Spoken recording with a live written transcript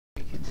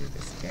can do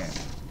this again.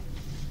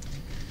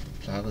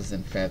 Flowers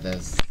and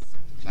feathers.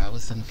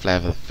 Flowers and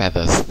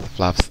feathers,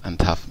 fluffs and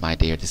tough, my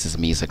dear. This is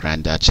MEZA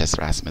GRANDDUCHESS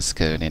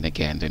RASMASKONEN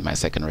again doing my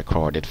second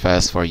recorded.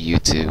 First for you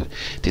two.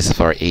 This is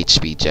for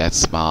HB Jet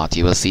Smart.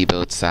 You will see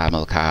both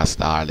simulcast,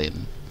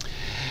 darling.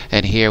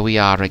 And here we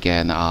are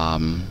again,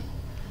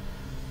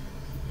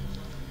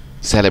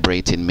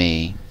 celebrating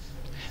May.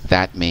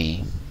 That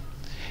May.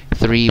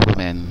 3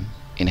 women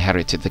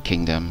inherited the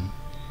kingdom.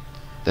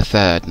 The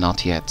third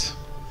not yet.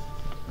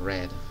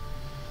 Red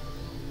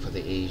for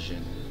the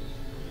Asian.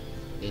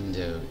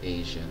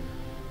 Indo-Asian.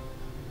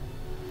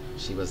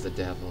 She was the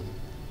devil,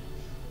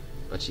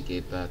 but she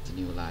gave birth to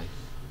new life,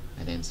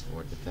 and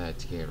henceforth the third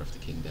tier of the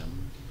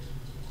kingdom.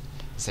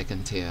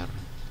 Second tier,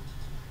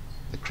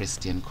 the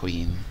Christian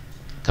queen,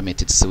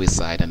 committed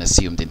suicide and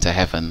assumed into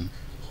heaven.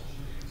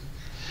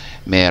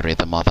 Mary,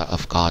 the mother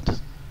of God,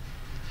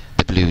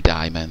 the blue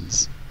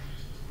diamonds,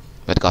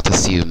 but got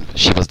assumed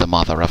she was the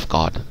mother of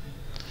God.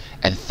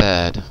 And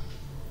third,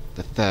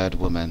 the third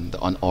woman, the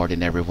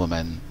unordinary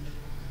woman,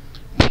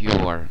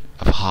 pure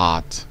of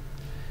heart,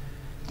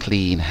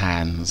 clean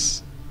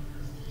hands,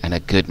 and a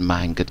good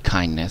mind, good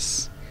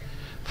kindness,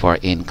 for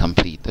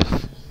incomplete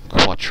the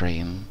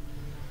quatrain.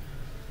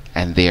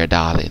 And there,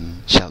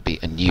 darling, shall be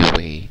a new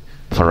way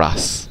for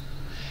us.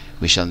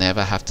 We shall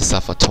never have to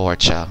suffer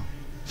torture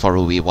for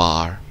who we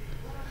are,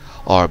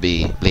 or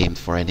be blamed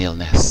for an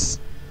illness,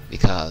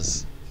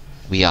 because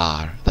we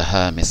are the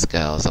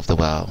HERMESGURLS of the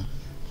world.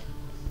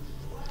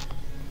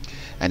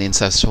 And in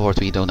such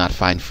sort we do not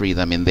find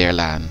freedom in their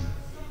land.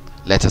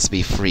 Let us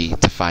be free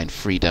to find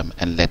freedom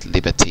and let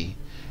liberty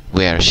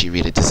where she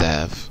really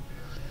deserves.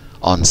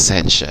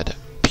 Uncensored,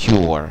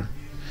 pure,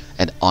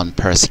 and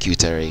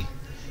unpersecutory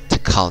to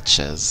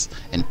cultures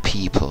and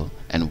people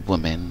and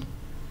women,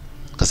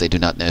 because they do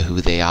not know who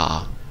they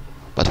are,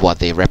 but what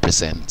they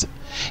represent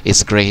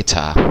is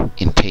greater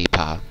in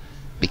paper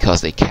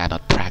because they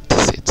cannot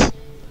practice it.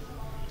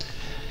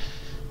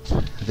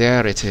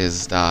 There it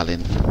is,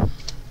 darling.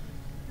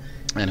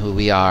 And who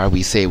we are,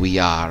 we say we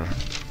are.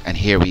 And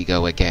here we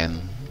go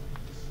again.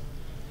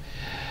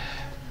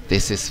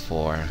 This is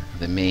for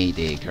the May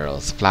Day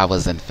girls,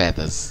 flowers and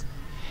feathers.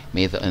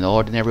 May an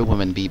ordinary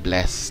woman be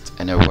blessed,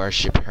 and her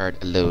worship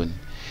heard alone,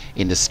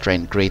 in the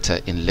strength greater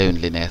in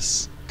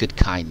loneliness, good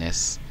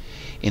kindness,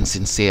 with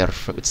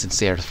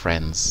sincere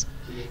friends.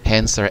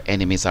 Hence her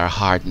enemies are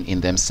hardened in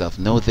themselves.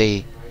 Know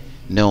they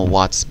know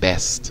what's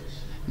best.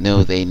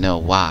 Know they know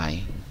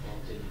why.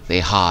 They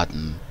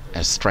harden,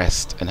 are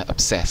stressed and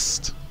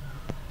obsessed.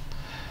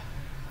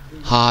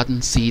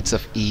 Hardened seeds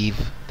of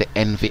Eve, the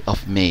envy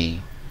of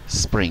May,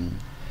 spring,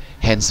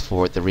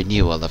 henceforth the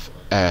renewal of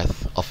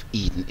earth, of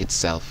Eden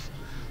itself,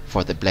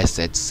 for the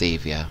blessed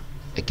Saviour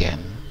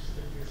again.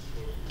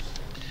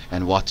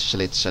 And what shall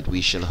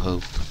we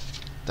hope,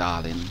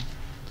 darling,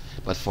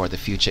 but for the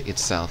future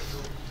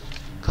itself,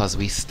 'cause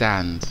we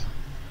stand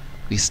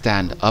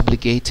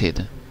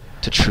obligated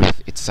to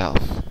truth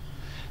itself,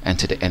 and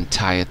to the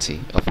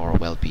entirety of our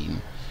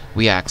well-being.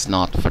 We ask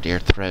not for their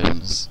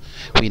thrones.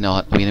 We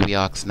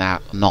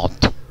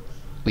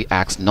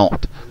ask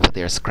not for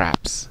their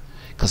scraps,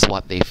 because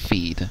what they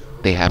feed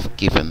they have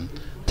given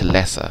to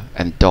lesser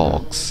and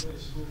dogs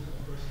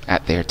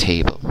at their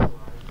table.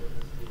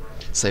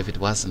 So if it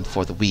wasn't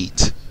for the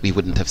wheat, we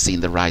wouldn't have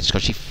seen the righteous,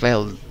 because she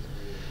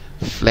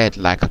fled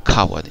like a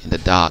coward in the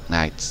dark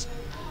nights.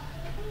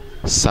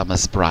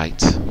 Summer's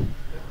bright,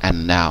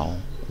 and now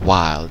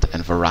wild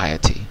and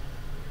variety,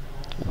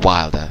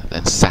 wilder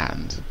than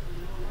sand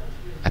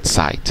at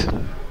sight.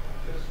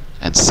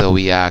 And so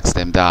we ask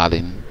them,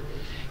 darling,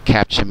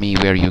 capture me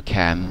where you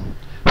can,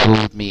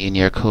 hold me in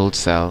your cold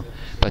cell,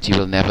 but you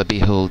will never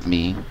behold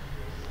me,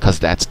 'cause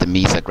that's the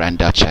MEZA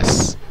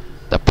GRANDDUCHESS,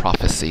 the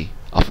prophecy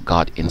of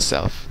God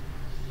himself.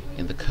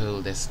 In the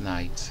coldest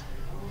night,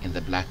 in the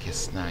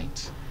blackest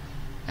night,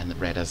 and the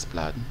red as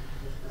blood,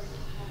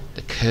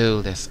 the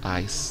coldest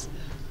ice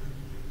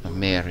of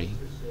Mary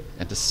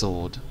and the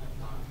sword,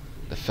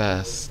 the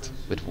first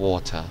with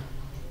water,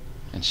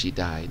 and she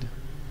died,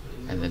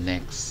 and the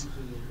next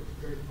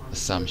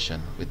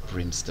Assumption with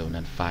brimstone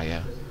and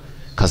fire,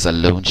 'cause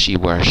alone she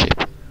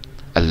worship,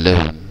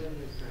 alone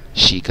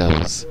she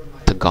goes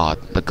to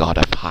God, the God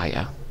of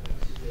higher.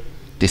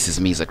 This is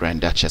MEZA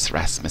GRANDDUCHESS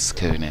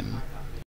RASMASKONEN.